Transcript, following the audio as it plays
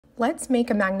Let's make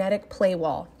a magnetic play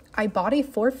wall. I bought a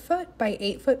 4-foot by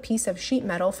 8-foot piece of sheet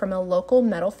metal from a local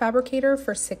metal fabricator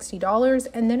for $60,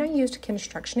 and then I used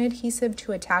construction adhesive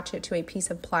to attach it to a piece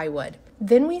of plywood.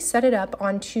 Then we set it up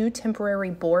on 2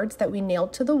 temporary boards that we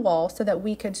nailed to the wall so that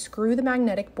we could screw the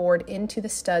magnetic board into the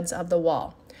studs of the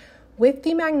wall. With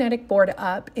the magnetic board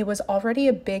up, it was already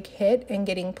a big hit and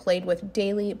getting played with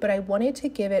daily, but I wanted to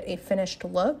give it a finished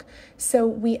look, so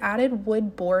we added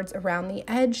wood boards around the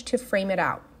edge to frame it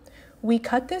out. We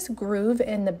cut this groove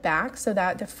in the back so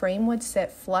that the frame would sit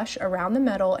flush around the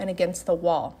metal and against the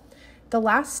wall. The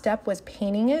last step was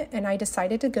painting it, and I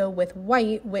decided to go with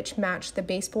white, which matched the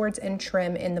baseboards and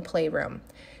trim in the playroom.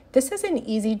 This is an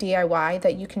easy DIY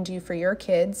that you can do for your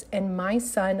kids, and my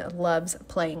son loves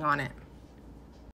playing on it.